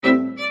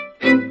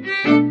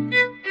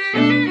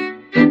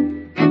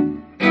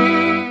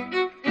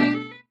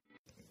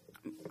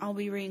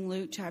be reading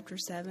Luke chapter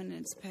 7.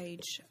 It's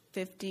page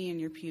 50 in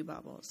your pew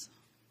Bibles.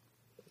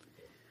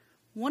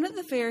 One of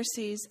the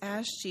Pharisees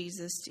asked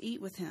Jesus to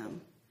eat with him.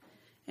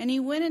 And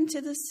he went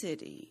into the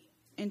city,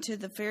 into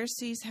the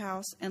Pharisee's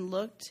house, and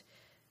looked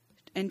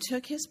and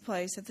took his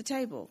place at the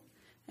table.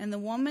 And the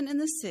woman in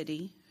the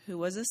city, who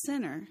was a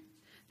sinner,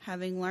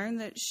 having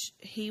learned that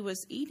he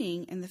was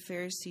eating in the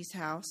Pharisee's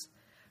house,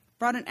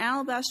 brought an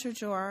alabaster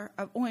jar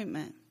of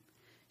ointment.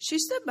 She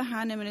stood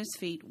behind him at his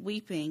feet,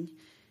 weeping,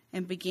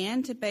 and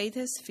began to bathe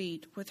his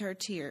feet with her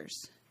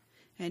tears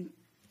and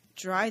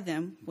dry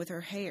them with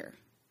her hair.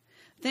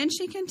 Then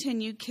she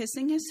continued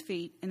kissing his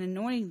feet and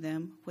anointing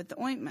them with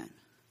the ointment.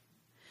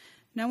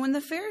 Now when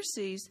the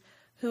Pharisees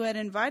who had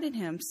invited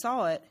him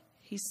saw it,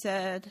 he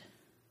said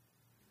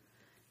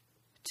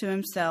to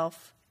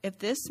himself, "If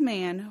this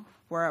man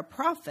were a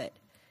prophet,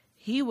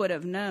 he would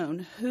have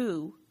known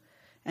who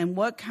and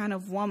what kind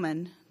of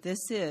woman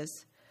this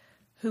is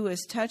who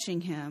is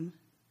touching him,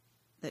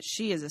 that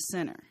she is a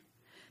sinner."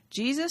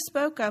 Jesus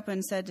spoke up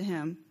and said to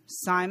him,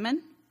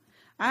 "Simon,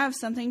 I have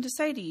something to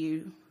say to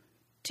you."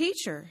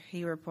 "Teacher,"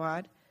 he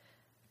replied.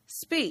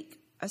 "Speak."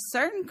 A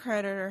certain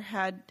creditor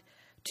had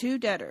 2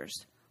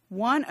 debtors.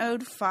 One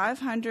owed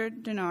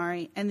 500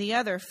 denarii and the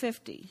other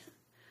 50.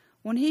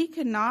 When he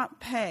could not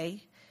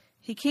pay,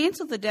 he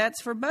canceled the debts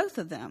for both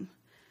of them.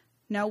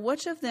 Now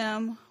which of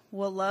them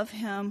will love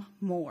him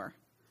more?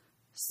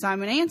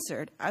 Simon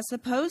answered, "I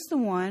suppose the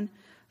one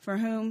for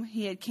whom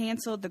he had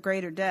canceled the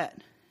greater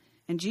debt."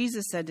 And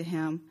Jesus said to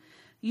him,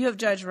 "You have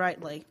judged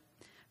rightly."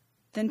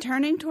 Then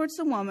turning towards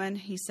the woman,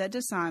 he said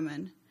to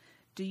Simon,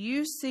 "Do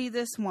you see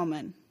this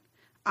woman?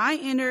 I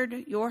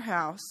entered your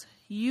house.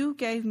 You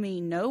gave me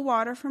no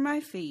water for my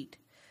feet,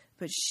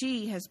 but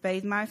she has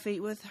bathed my feet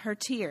with her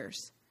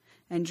tears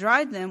and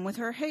dried them with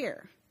her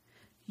hair.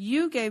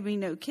 You gave me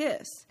no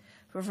kiss,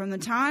 for from the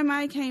time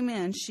I came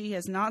in, she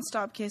has not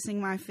stopped kissing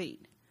my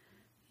feet.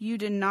 You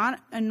did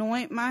not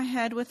anoint my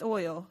head with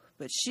oil,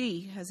 but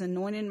she has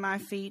anointed my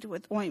feet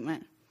with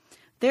ointment.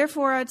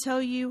 Therefore I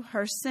tell you,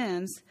 her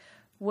sins,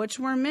 which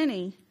were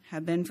many,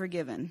 have been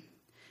forgiven.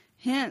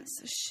 Hence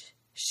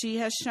she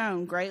has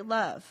shown great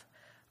love.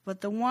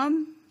 But the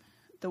one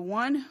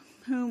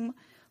whom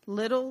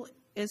little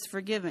is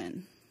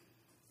forgiven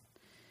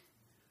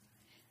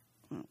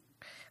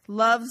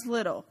loves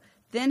little."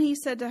 Then he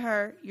said to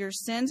her, "Your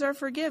sins are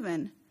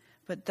forgiven."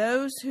 But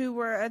those who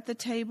were at the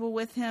table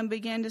with him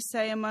began to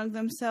say among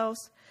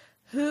themselves,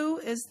 "Who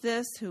is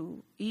this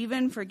who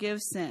even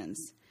forgives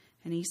sins?"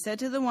 And he said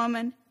to the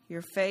woman,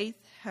 "Your faith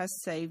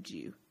has saved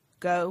you.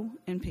 Go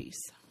in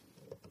peace."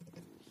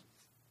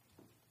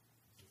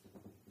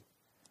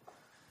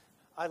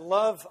 I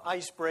love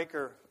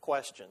icebreaker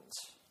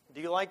questions.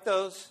 Do you like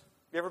those?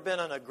 Have you ever been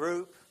in a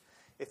group?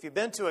 If you've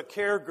been to a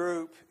care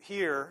group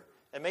here,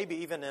 and maybe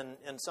even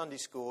in Sunday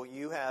school,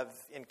 you have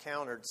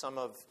encountered some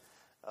of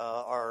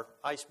our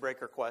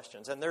icebreaker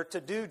questions. And they're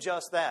to do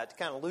just that, to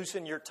kind of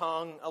loosen your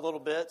tongue a little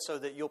bit so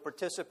that you'll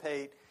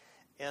participate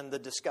in the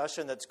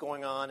discussion that's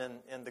going on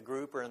in the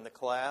group or in the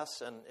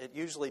class. And it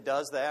usually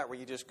does that, where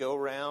you just go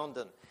around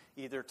and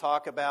either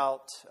talk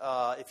about,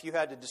 if you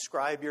had to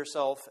describe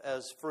yourself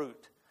as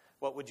fruit,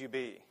 what would you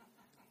be?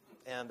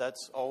 And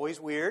that's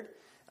always weird.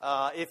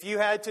 If you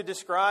had to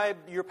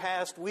describe your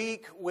past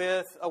week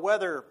with a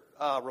weather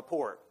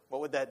report,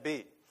 what would that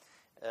be?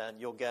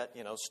 And you'll get,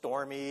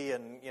 stormy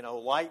and,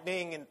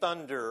 lightning and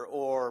thunder,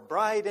 or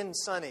bright and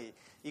sunny.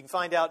 You can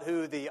find out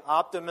who the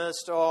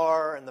optimists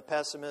are and the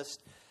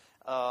pessimists.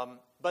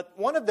 But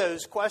one of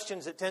those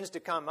questions that tends to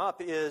come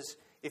up is,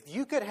 if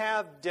you could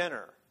have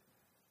dinner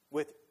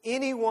with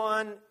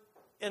anyone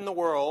in the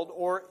world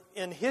or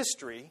in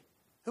history,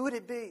 who would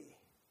it be?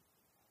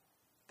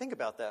 Think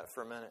about that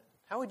for a minute.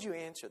 How would you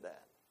answer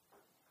that?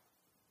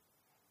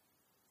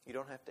 You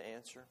don't have to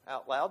answer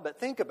out loud, but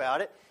think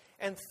about it.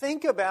 And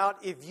think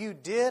about if you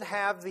did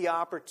have the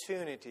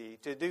opportunity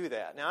to do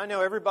that. Now, I know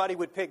everybody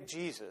would pick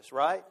Jesus,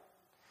 right?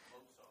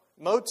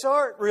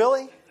 Mozart,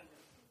 really?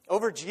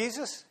 Over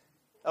Jesus?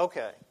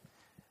 Okay.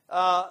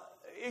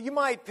 You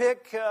might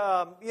pick,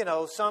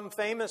 some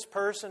famous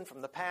person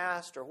from the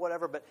past or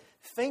whatever, but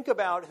think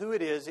about who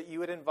it is that you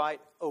would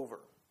invite over.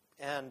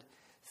 And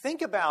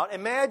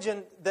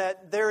imagine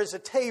that there is a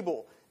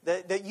table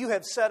that you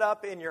have set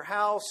up in your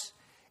house,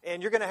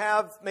 and you're going to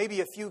have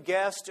maybe a few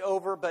guests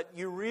over, but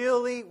you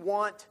really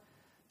want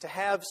to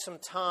have some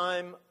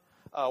time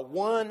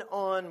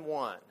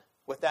one-on-one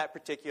with that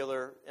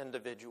particular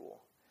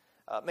individual.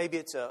 Maybe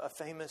it's a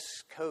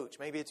famous coach.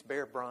 Maybe it's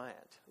Bear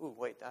Bryant. Ooh,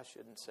 wait, I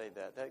shouldn't say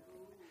that.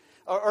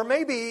 Or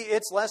maybe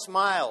it's Les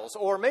Miles,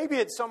 or maybe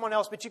it's someone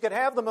else, but you could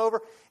have them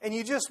over, and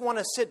you just want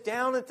to sit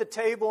down at the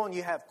table, and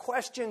you have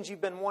questions you've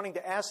been wanting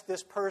to ask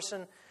this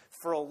person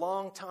for a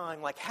long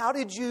time, like, how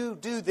did you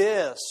do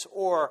this?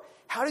 Or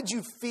how did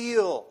you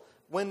feel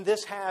when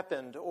this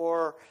happened?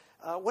 Or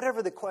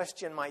whatever the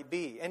question might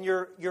be. And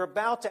you're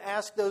about to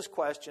ask those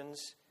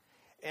questions,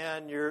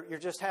 and you're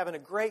just having a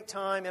great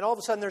time, and all of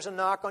a sudden there's a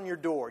knock on your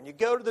door. And you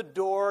go to the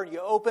door, and you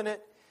open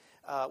it,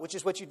 which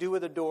is what you do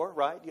with a door,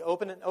 right? You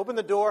open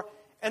the door,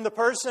 and the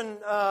person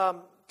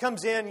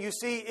comes in, you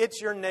see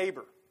it's your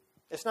neighbor.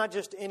 It's not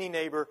just any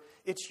neighbor,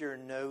 it's your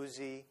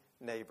nosy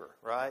neighbor,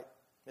 right?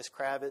 Miss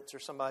Kravitz or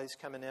somebody's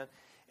coming in.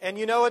 And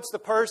you know it's the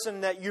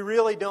person that you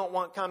really don't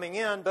want coming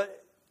in,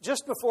 but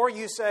just before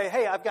you say,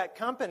 hey, I've got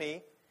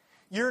company,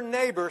 your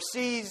neighbor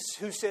sees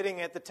who's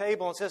sitting at the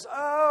table and says,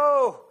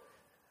 oh,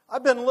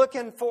 I've been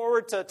looking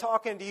forward to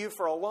talking to you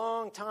for a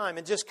long time,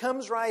 and just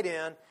comes right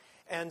in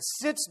and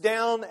sits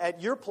down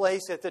at your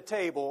place at the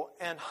table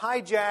and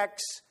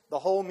hijacks the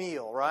whole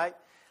meal, right?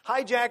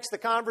 Hijacks the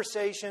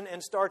conversation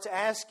and starts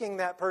asking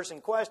that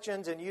person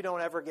questions, and you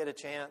don't ever get a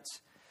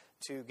chance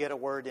to get a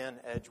word in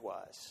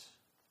edgewise.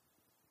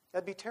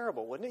 That'd be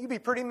terrible, wouldn't it? You'd be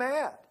pretty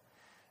mad.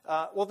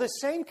 Well, the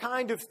same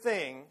kind of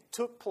thing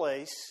took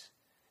place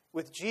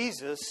with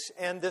Jesus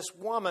and this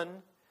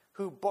woman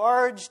who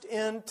barged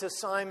into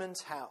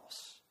Simon's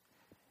house.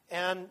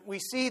 And we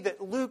see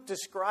that Luke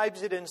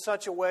describes it in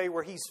such a way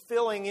where he's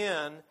filling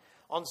in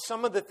on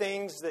some of the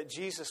things that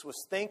Jesus was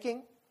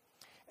thinking.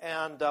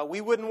 And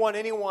we wouldn't want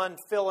anyone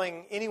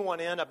filling anyone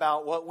in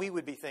about what we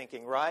would be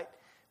thinking, right?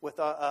 With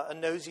a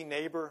nosy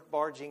neighbor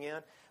barging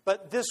in.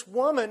 But this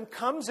woman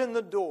comes in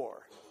the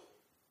door,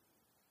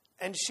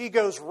 and she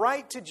goes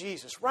right to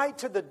Jesus, right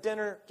to the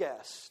dinner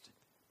guest.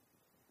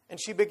 And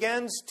she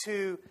begins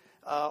to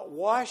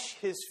wash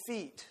his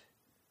feet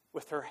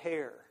with her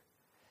hair.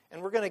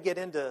 And we're going to get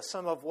into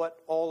some of what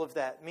all of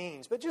that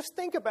means. But just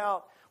think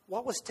about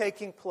what was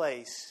taking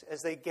place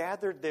as they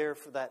gathered there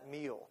for that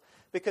meal.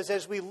 Because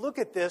as we look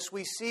at this,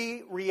 we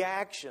see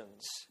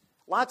reactions,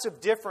 lots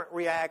of different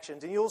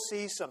reactions. And you'll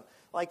see some,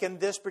 like in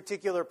this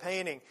particular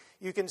painting,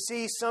 you can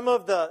see some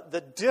of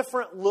the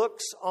different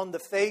looks on the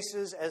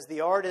faces as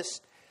the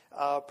artist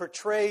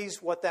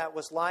portrays what that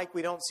was like.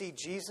 We don't see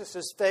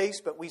Jesus' face,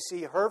 but we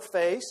see her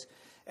face.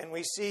 And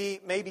we see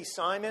maybe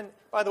Simon.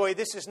 By the way,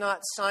 this is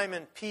not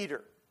Simon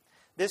Peter.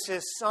 This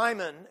is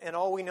Simon, and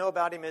all we know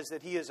about him is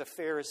that he is a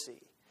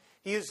Pharisee.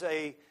 He is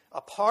a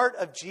part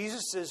of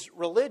Jesus'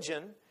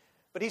 religion,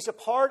 but he's a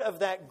part of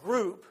that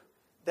group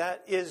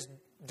that is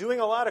doing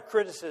a lot of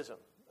criticism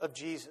of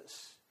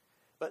Jesus.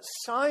 But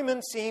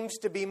Simon seems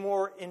to be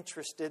more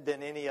interested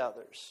than any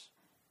others.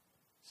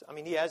 I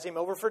mean, he has him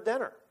over for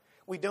dinner.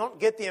 We don't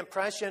get the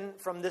impression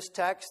from this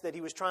text that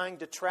he was trying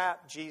to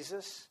trap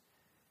Jesus,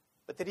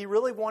 but that he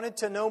really wanted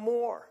to know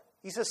more.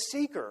 He's a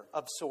seeker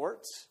of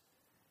sorts,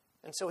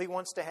 and so he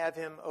wants to have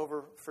him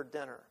over for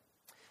dinner.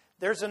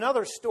 There's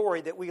another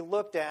story that we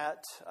looked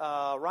at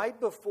right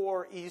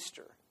before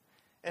Easter,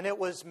 and it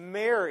was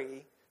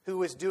Mary who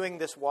was doing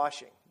this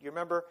washing. You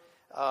remember?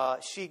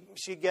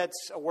 She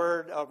gets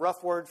a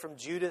rough word from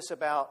Judas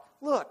about,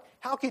 look,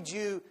 how could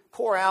you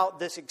pour out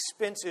this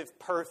expensive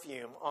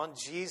perfume on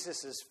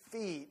Jesus'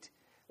 feet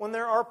when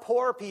there are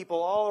poor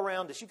people all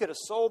around us? You could have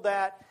sold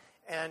that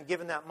and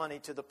given that money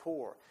to the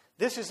poor.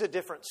 This is a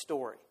different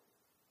story.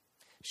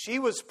 She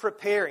was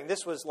preparing,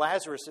 this was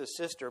Lazarus'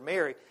 sister,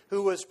 Mary,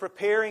 who was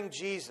preparing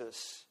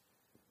Jesus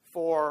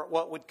for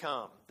what would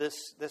come.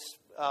 This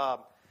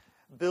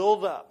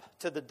build up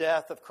to the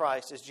death of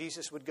Christ as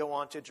Jesus would go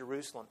on to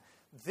Jerusalem.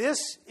 This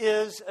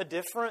is a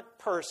different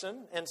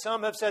person, and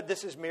some have said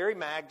this is Mary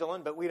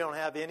Magdalene, but we don't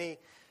have any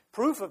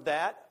proof of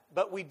that.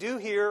 But we do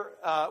hear,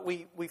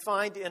 we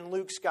find in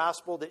Luke's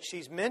gospel that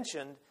she's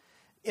mentioned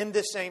in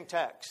this same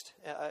text,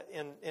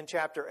 in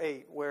chapter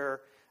 8,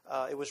 where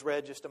it was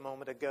read just a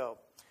moment ago.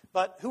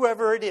 But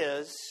whoever it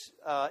is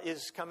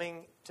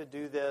coming to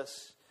do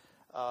this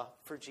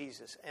for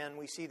Jesus. And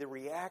we see the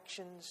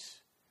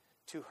reactions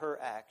to her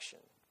action.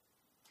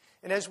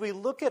 And as we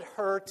look at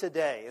her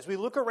today, as we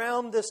look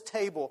around this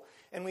table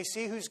and we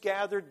see who's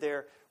gathered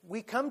there,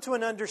 we come to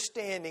an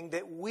understanding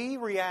that we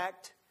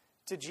react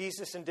to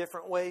Jesus in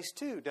different ways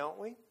too, don't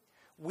we?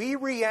 We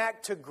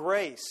react to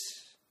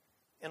grace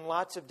in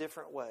lots of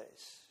different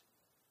ways.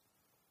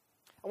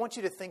 I want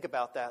you to think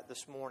about that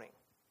this morning.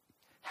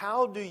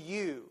 How do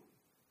you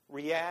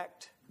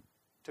react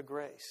to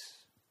grace?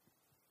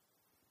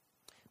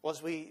 Well,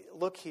 as we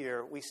look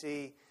here, we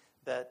see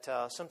that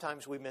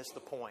sometimes we miss the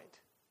point.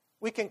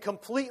 We can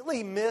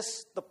completely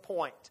miss the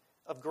point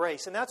of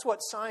grace. And that's what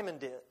Simon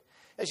did.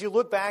 As you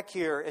look back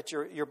here at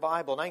your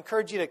Bible, and I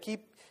encourage you to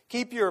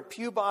keep your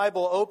pew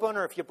Bible open,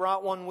 or if you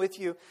brought one with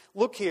you,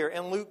 look here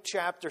in Luke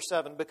chapter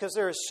 7, because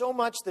there is so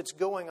much that's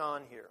going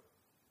on here.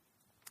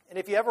 And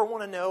if you ever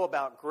want to know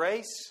about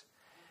grace,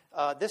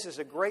 this is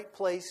a great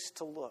place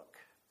to look.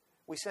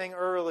 We sang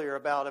earlier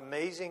about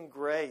amazing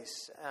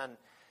grace, and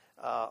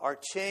our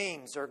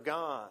chains are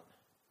gone.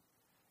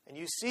 And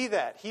you see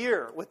that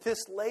here with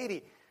this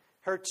lady.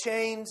 Her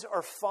chains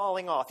are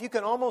falling off. You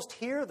can almost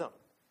hear them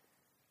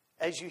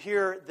as you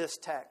hear this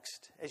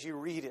text, as you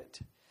read it.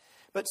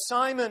 But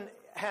Simon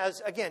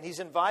he's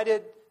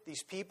invited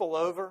these people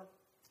over.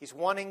 He's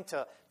wanting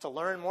to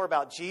learn more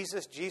about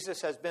Jesus.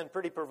 Jesus has been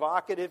pretty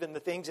provocative in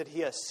the things that he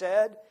has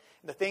said,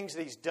 and the things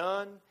that he's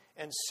done.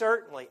 And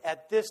certainly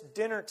at this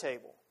dinner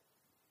table,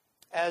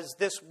 as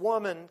this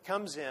woman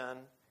comes in,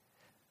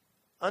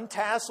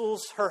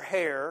 untassels her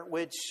hair,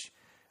 which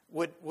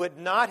would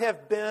not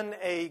have been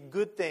a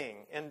good thing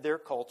in their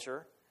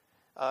culture.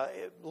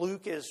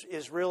 Luke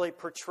is really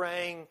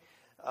portraying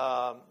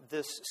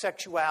this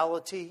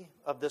sexuality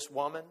of this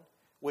woman,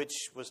 which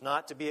was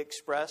not to be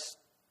expressed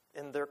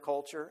in their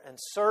culture, and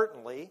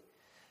certainly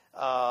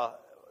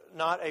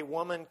not a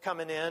woman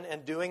coming in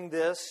and doing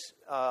this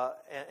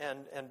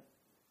and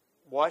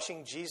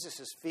washing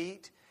Jesus'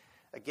 feet.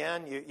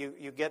 Again,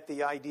 you get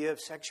the idea of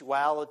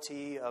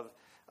sexuality, of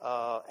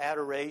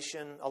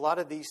adoration, a lot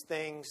of these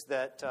things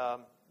that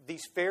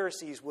these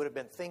Pharisees would have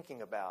been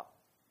thinking about.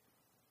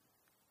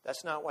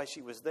 That's not why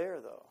she was there,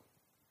 though.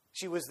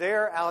 She was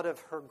there out of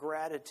her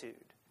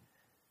gratitude.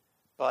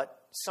 But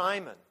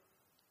Simon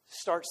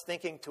starts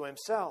thinking to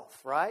himself,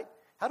 right?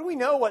 How do we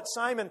know what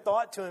Simon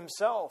thought to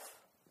himself?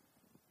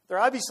 There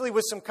obviously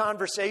was some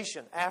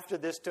conversation after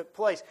this took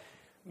place.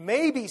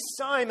 Maybe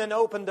Simon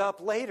opened up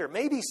later.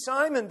 Maybe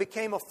Simon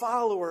became a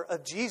follower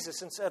of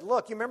Jesus and said,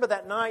 look, you remember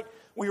that night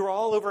we were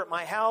all over at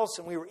my house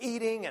and we were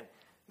eating, and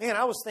man,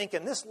 I was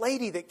thinking, this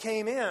lady that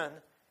came in,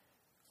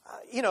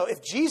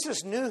 if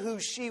Jesus knew who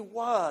she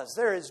was,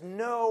 there is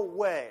no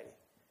way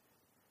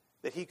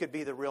that he could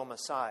be the real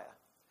Messiah.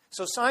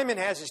 So Simon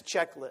has his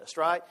checklist,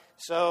 right?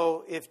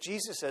 So if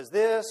Jesus says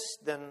this,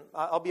 then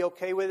I'll be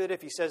okay with it.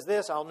 If he says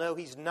this, I'll know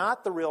he's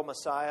not the real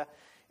Messiah.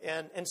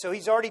 And so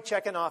he's already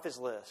checking off his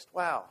list.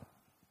 Wow.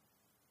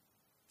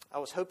 I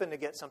was hoping to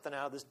get something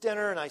out of this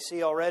dinner, and I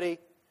see already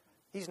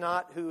he's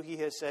not who he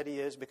has said he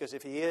is, because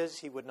if he is,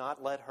 he would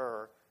not let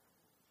her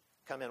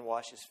come and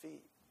wash his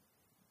feet.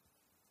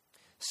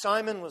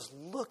 Simon was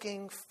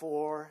looking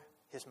for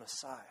his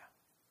Messiah,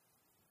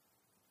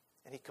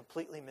 and he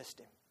completely missed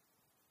him.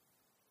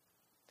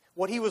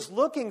 What he was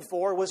looking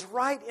for was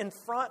right in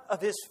front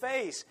of his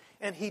face,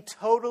 and he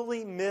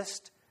totally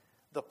missed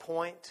the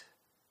point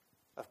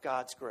of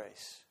God's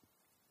grace.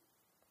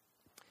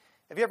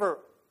 Have you ever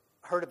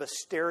heard of a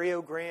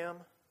stereogram?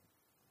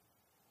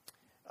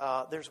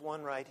 There's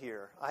one right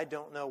here. I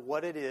don't know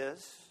what it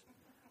is,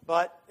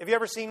 but have you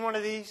ever seen one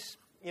of these?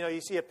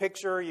 You see a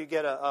picture, you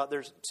get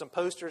there's some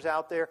posters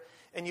out there,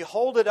 and you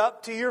hold it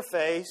up to your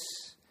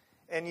face,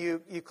 and you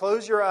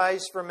close your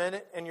eyes for a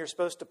minute, and you're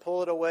supposed to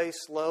pull it away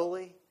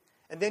slowly,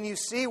 and then you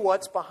see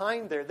what's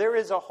behind there. There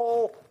is a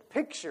whole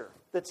picture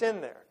that's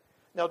in there.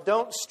 Now,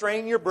 don't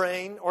strain your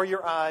brain or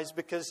your eyes,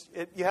 because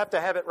you have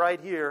to have it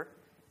right here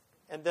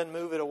and then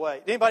move it away.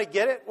 Did anybody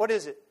get it? What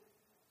is it?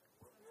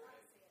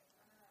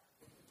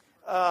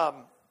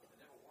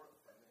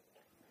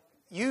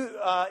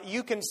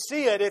 You can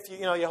see it if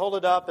you hold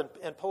it up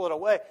and pull it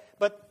away.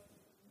 But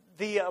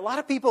a lot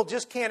of people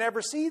just can't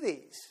ever see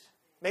these.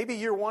 Maybe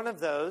you're one of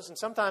those, and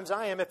sometimes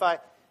I am. If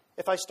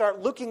I start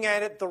looking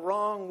at it the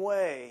wrong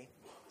way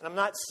and I'm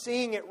not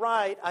seeing it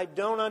right, I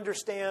don't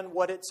understand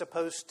what it's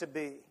supposed to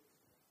be.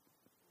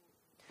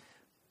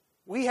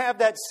 We have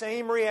that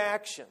same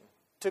reaction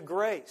to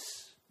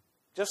grace.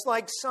 Just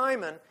like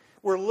Simon,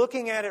 we're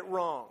looking at it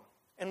wrong,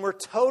 and we're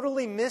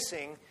totally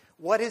missing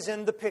what is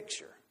in the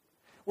picture.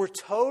 We're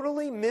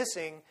totally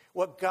missing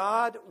what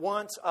God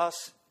wants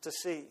us to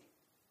see.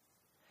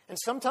 And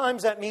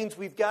sometimes that means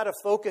we've got to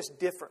focus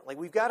differently.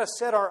 We've got to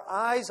set our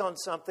eyes on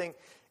something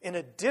in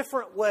a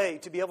different way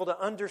to be able to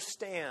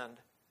understand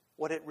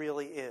what it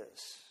really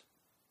is.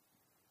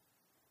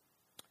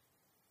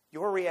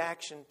 Your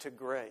reaction to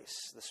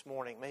grace this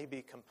morning may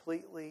be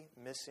completely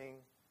missing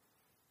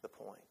the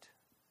point.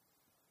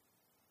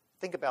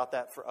 Think about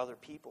that for other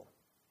people.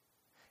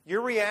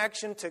 Your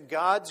reaction to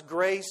God's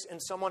grace in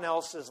someone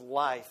else's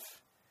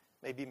life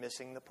may be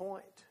missing the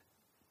point.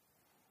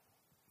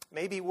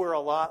 Maybe we're a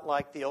lot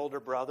like the older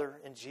brother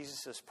in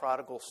Jesus'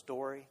 prodigal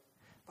story.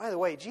 By the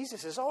way,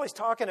 Jesus is always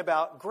talking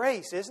about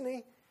grace, isn't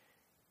he?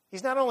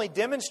 He's not only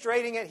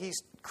demonstrating it,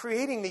 he's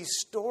creating these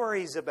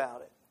stories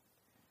about it.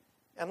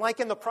 And like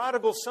in the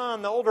prodigal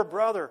son, the older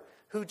brother,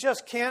 who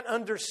just can't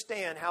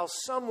understand how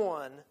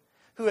someone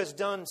who has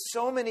done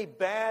so many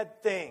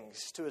bad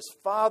things to his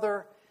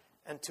father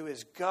and to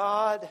his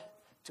God,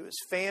 to his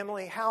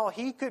family, how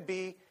he could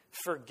be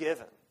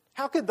forgiven.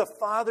 How could the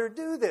father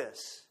do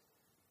this?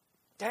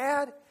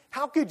 Dad,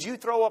 how could you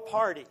throw a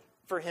party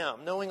for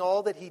him, knowing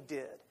all that he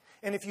did?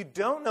 And if you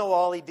don't know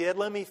all he did,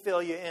 let me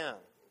fill you in.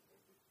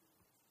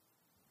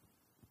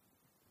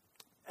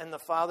 And the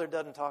father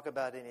doesn't talk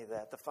about any of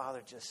that. The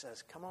father just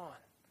says, come on.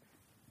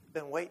 I've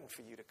been waiting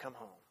for you to come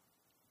home.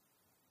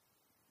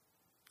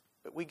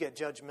 But we get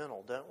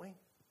judgmental, don't we?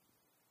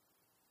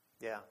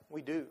 Yeah,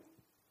 we do.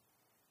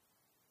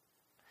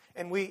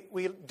 And we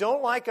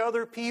don't like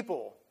other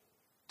people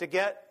to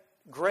get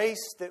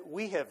grace that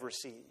we have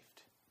received.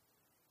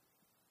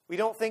 We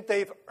don't think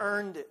they've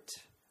earned it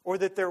or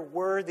that they're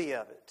worthy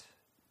of it.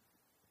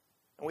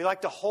 And we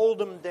like to hold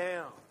them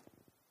down,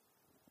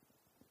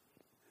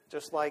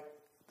 just like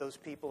those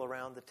people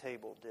around the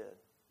table did.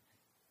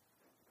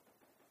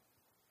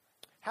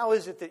 How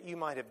is it that you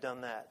might have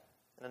done that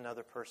in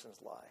another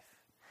person's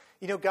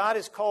life? God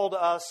has called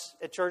us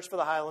at Church for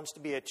the Highlands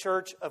to be a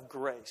church of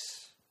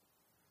grace.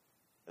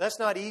 That's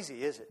not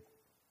easy, is it?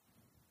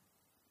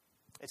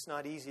 It's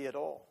not easy at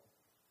all.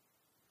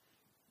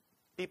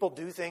 People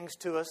do things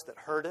to us that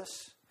hurt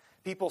us.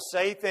 People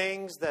say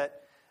things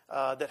that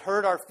that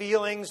hurt our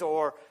feelings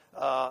or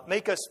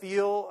make us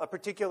feel a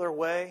particular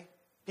way.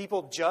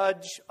 People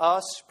judge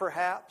us,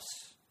 perhaps,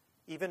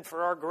 even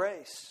for our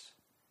grace.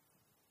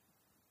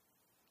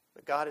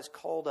 But God has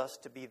called us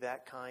to be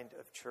that kind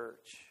of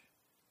church.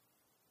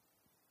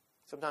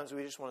 Sometimes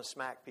we just want to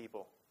smack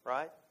people,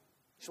 right?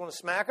 Just want to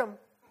smack them?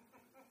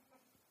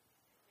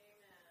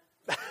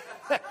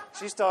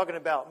 She's talking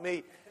about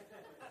me.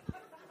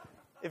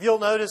 If you'll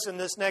notice in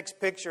this next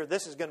picture,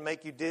 this is going to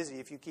make you dizzy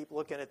if you keep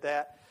looking at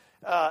that.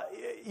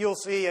 You'll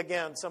see,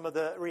 again, some of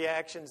the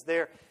reactions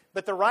there.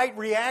 But the right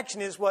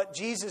reaction is what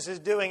Jesus is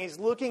doing. He's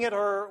looking at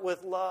her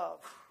with love.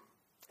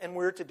 And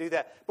we're to do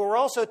that. But we're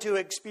also to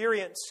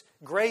experience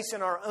grace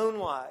in our own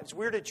lives.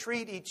 We're to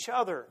treat each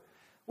other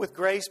with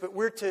grace, but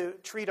we're to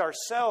treat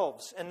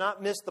ourselves and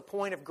not miss the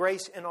point of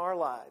grace in our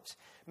lives.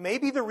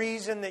 Maybe the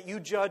reason that you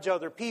judge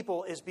other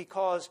people is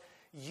because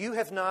you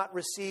have not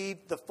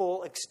received the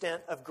full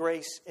extent of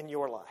grace in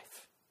your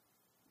life.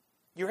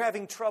 You're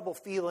having trouble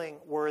feeling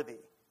worthy.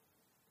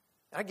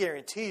 I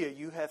guarantee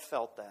you have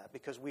felt that,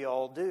 because we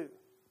all do.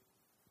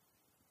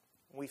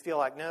 We feel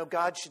like, no,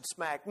 God should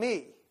smack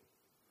me.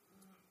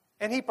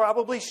 And He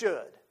probably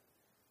should,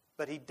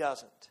 but He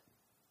doesn't.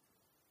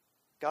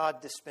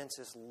 God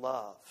dispenses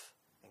love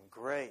and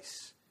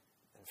grace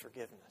and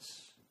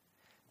forgiveness.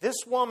 This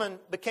woman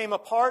became a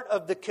part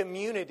of the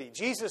community.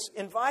 Jesus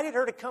invited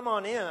her to come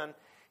on in.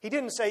 He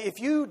didn't say, if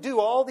you do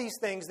all these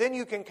things, then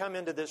you can come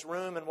into this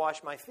room and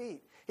wash my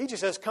feet. He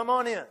just says, come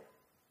on in.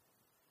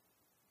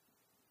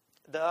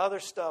 The other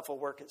stuff will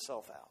work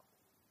itself out.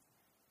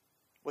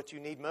 What you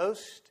need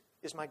most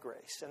is my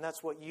grace. And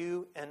that's what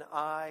you and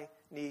I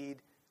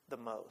need the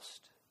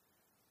most.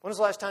 When was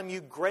the last time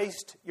you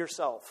graced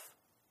yourself?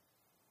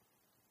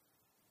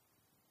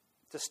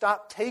 To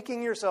stop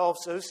taking yourself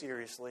so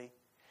seriously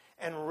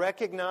and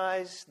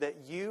recognize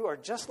that you are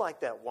just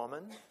like that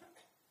woman.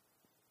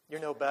 You're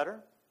no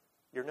better.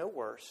 You're no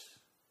worse.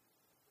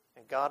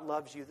 And God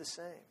loves you the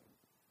same.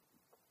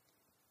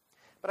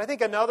 But I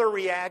think another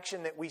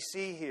reaction that we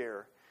see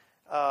here,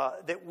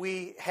 that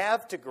we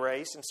have to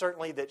grace, and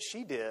certainly that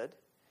she did,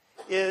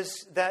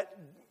 is that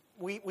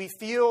we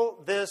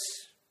feel this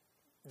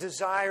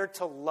desire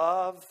to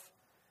love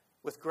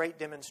with great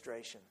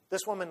demonstration.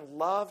 This woman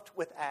loved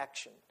with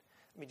action.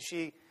 I mean,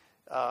 she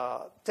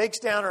takes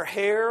down her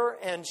hair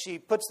and she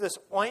puts this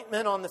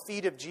ointment on the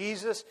feet of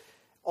Jesus.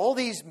 All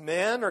these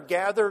men are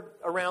gathered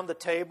around the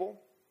table.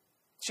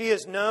 She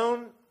is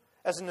known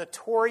as a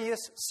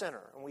notorious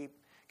sinner. And we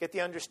get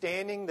the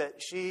understanding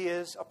that she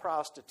is a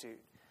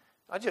prostitute.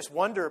 I just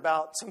wonder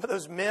about some of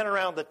those men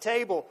around the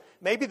table.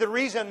 Maybe the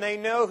reason they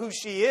know who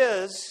she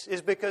is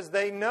because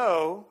they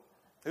know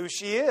who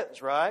she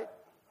is, right?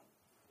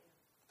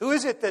 Who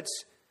is it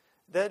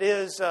that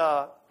is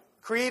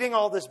creating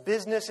all this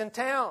business in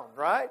town,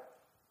 right?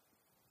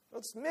 Well,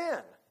 it's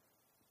men.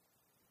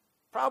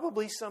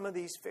 Probably some of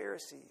these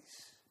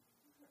Pharisees.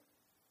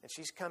 And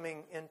she's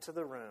coming into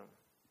the room.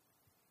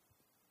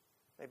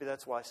 Maybe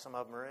that's why some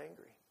of them are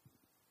angry.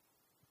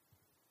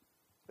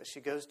 But she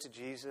goes to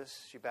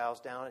Jesus. She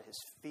bows down at His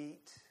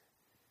feet.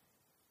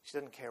 She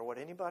doesn't care what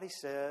anybody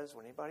says,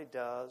 what anybody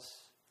does.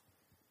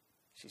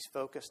 She's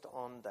focused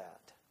on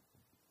that.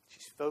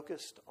 She's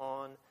focused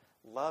on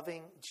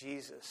loving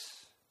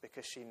Jesus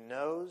because she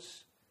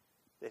knows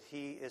that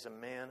He is a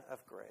man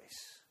of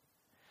grace.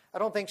 I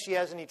don't think she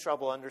has any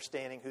trouble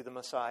understanding who the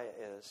Messiah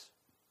is.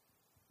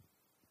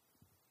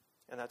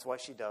 And that's why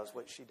she does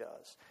what she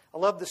does. I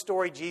love the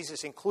story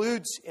Jesus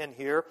includes in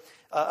here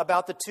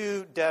about the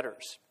two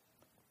debtors.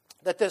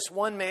 That this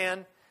one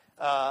man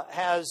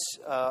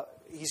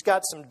he's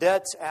got some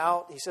debts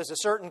out. He says a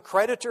certain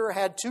creditor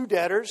had two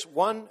debtors.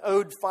 One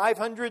owed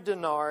 500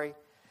 denarii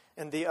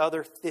and the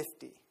other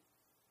 50.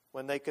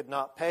 When they could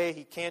not pay,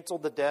 he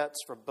canceled the debts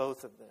for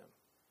both of them.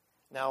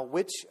 Now,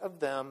 which of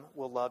them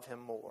will love him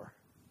more?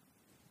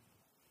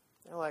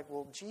 They're like,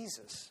 well,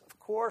 Jesus, of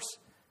course,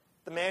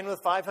 the man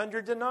with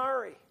 500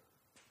 denarii.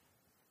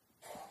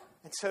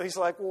 And so he's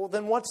like, well,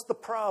 then what's the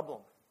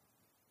problem?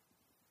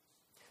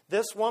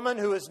 This woman,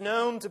 who is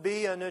known to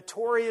be a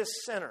notorious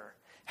sinner,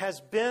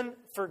 has been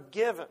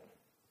forgiven.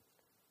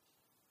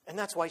 And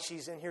that's why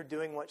she's in here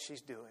doing what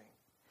she's doing.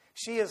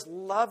 She is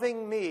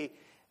loving me,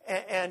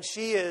 and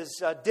she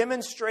is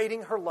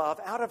demonstrating her love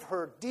out of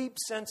her deep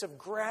sense of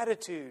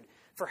gratitude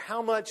for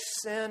how much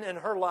sin in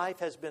her life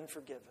has been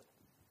forgiven.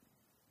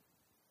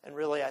 And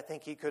really, I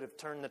think he could have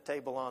turned the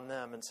table on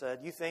them and said,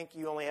 you think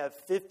you only have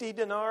 50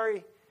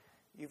 denarii?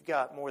 You've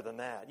got more than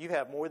that. You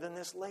have more than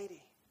this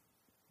lady.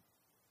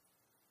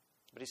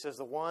 But he says,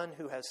 the one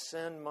who has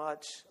sinned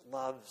much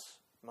loves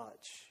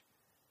much.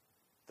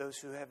 Those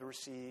who have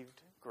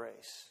received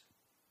grace.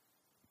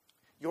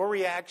 Your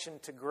reaction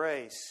to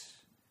grace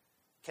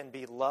can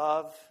be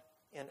love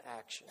in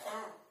action.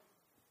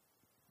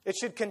 It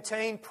should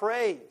contain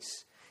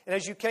praise. And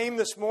as you came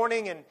this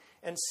morning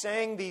and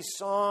sang these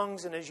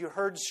songs, and as you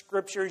heard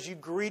Scripture, as you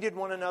greeted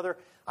one another,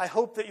 I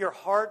hope that your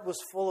heart was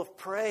full of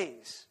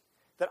praise.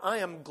 That I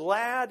am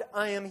glad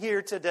I am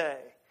here today.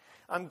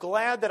 I'm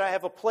glad that I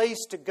have a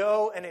place to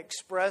go and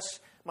express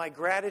my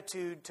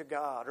gratitude to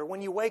God. Or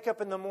when you wake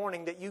up in the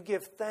morning, that you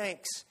give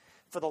thanks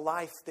for the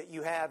life that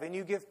you have and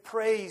you give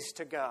praise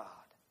to God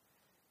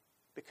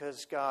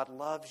because God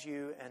loves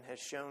you and has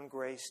shown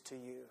grace to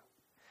you.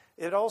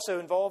 It also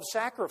involves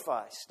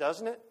sacrifice,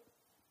 doesn't it?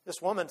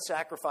 This woman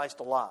sacrificed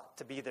a lot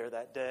to be there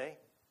that day.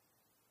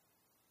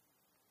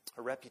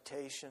 Her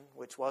reputation,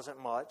 which wasn't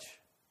much.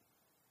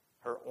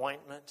 Her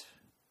ointment,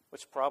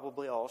 which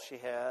probably all she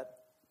had.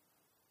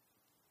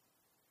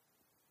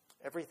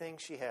 Everything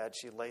she had,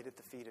 she laid at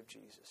the feet of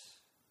Jesus.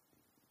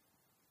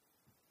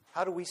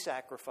 How do we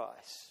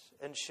sacrifice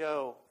and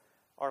show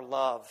our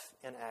love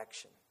in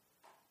action?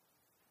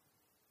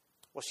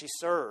 Well, she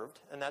served,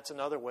 and that's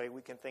another way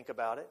we can think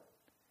about it.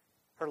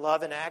 Her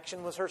love in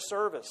action was her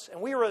service.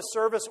 And we are a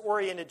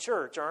service-oriented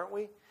church, aren't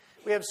we?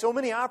 We have so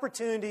many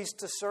opportunities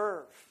to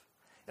serve.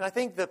 And I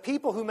think the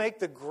people who make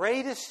the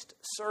greatest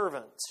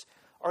servants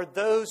are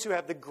those who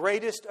have the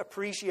greatest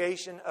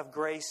appreciation of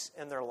grace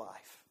in their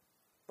life.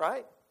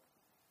 Right?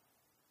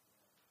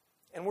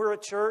 And we're a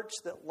church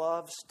that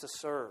loves to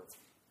serve.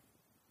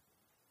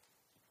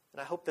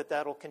 And I hope that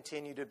that'll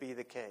continue to be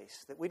the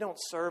case. That we don't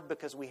serve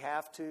because we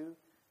have to.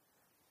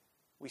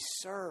 We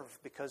serve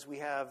because we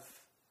have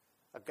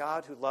a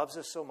God who loves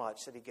us so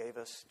much that He gave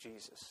us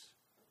Jesus.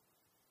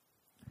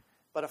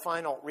 But a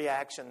final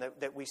reaction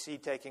that we see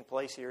taking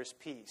place here is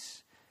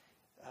peace.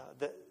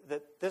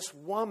 That this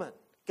woman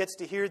gets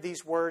to hear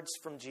these words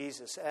from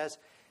Jesus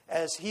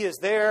as He is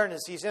there and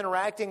as He's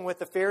interacting with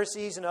the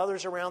Pharisees and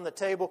others around the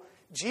table.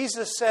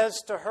 Jesus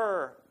says to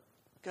her,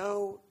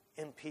 "Go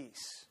in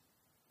peace."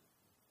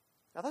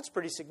 Now that's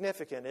pretty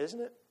significant,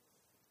 isn't it?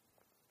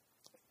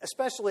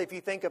 Especially if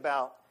you think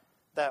about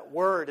that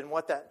word and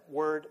what that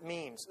word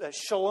means.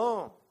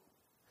 Shalom.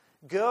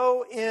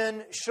 Go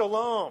in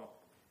shalom.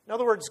 In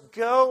other words,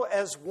 go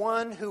as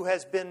one who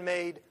has been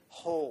made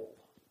whole.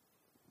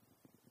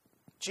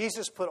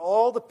 Jesus put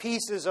all the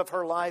pieces of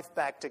her life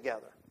back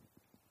together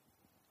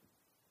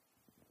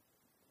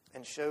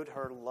and showed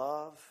her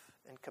love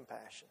and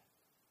compassion.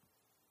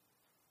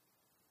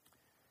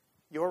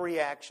 Your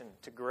reaction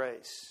to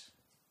grace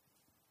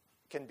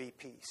can be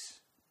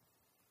peace.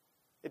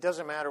 It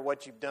doesn't matter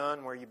what you've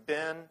done, where you've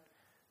been,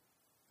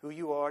 who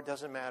you are,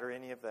 doesn't matter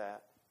any of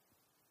that.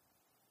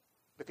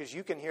 Because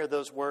you can hear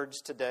those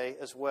words today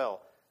as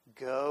well.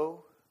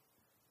 Go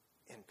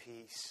in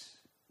peace.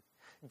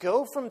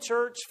 Go from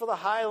church for the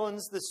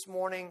Highlands this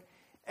morning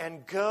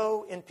and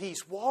go in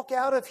peace. Walk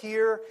out of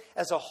here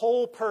as a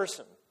whole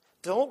person.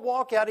 Don't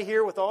walk out of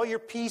here with all your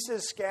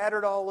pieces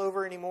scattered all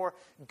over anymore.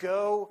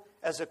 Go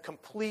as a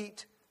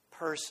complete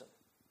person.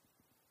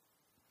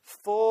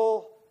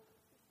 Full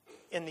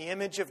in the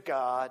image of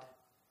God,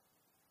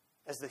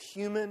 as the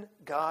human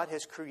God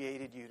has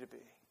created you to be.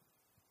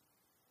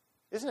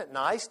 Isn't it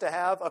nice to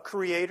have a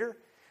Creator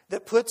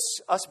that puts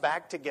us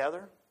back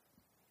together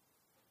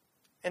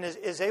and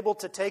is able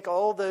to take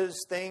all those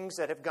things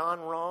that have gone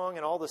wrong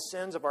and all the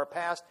sins of our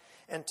past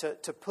and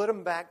to put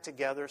them back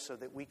together so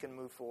that we can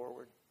move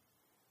forward?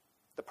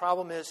 The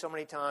problem is so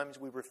many times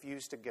we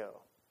refuse to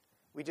go.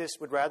 We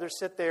just would rather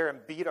sit there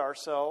and beat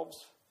ourselves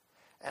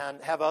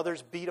and have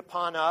others beat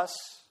upon us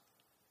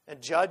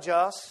and judge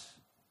us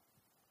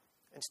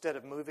instead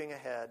of moving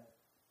ahead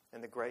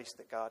in the grace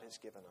that God has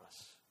given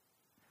us.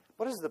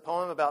 What is the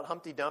poem about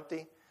Humpty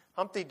Dumpty?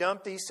 Humpty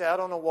Dumpty sat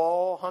on a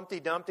wall. Humpty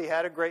Dumpty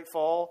had a great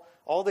fall.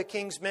 All the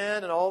king's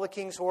men and all the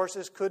king's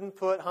horses couldn't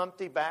put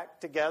Humpty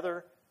back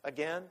together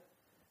again.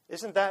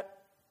 Isn't that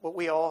what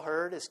we all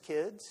heard as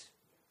kids?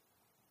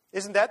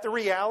 Isn't that the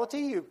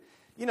reality?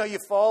 You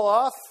fall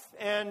off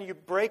and you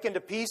break into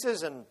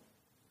pieces, and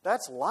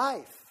that's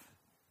life.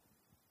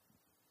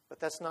 But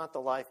that's not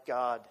the life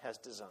God has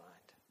designed.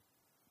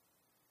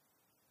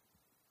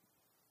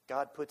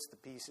 God puts the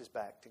pieces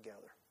back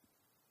together.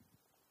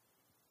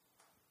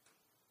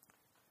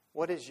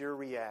 What is your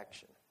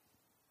reaction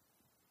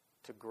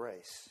to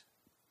grace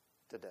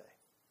today?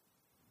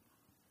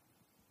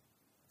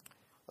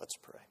 Let's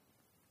pray.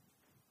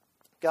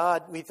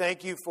 God, we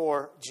thank you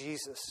for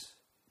Jesus.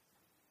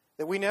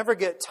 That we never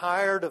get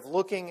tired of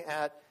looking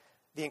at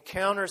the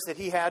encounters that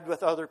He had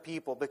with other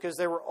people, because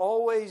they were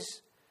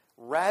always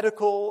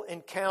radical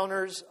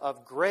encounters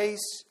of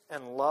grace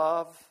and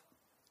love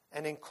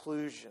and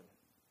inclusion.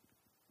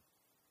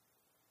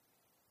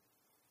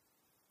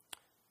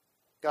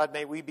 God,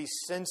 may we be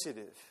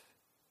sensitive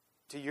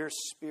to your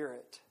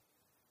Spirit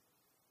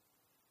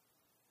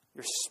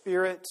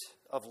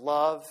of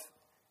love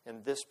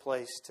in this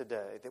place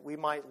today, that we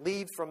might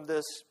leave from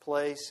this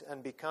place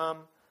and become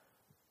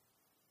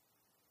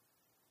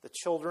the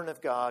children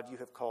of God you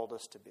have called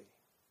us to be.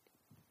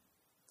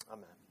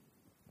 Amen.